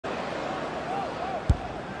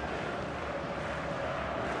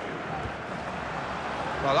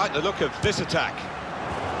Well, I like the look of this attack.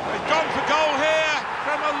 He's gone for goal here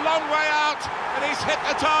from a long way out, and he's hit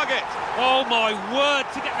the target. Oh my word,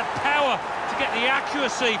 to get the power, to get the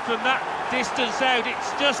accuracy from that distance out,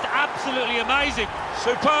 it's just absolutely amazing.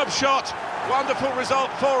 Superb shot, wonderful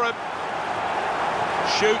result for him.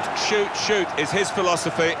 Shoot, shoot, shoot is his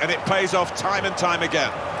philosophy, and it pays off time and time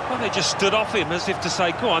again. Well, they just stood off him as if to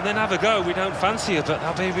say, go on, then have a go, we don't fancy you, but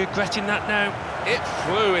they'll be regretting that now. It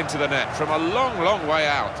flew into the net from a long, long way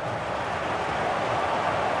out.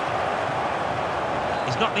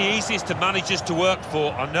 He's not the easiest of managers to work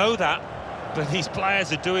for, I know that, but these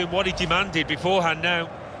players are doing what he demanded beforehand now.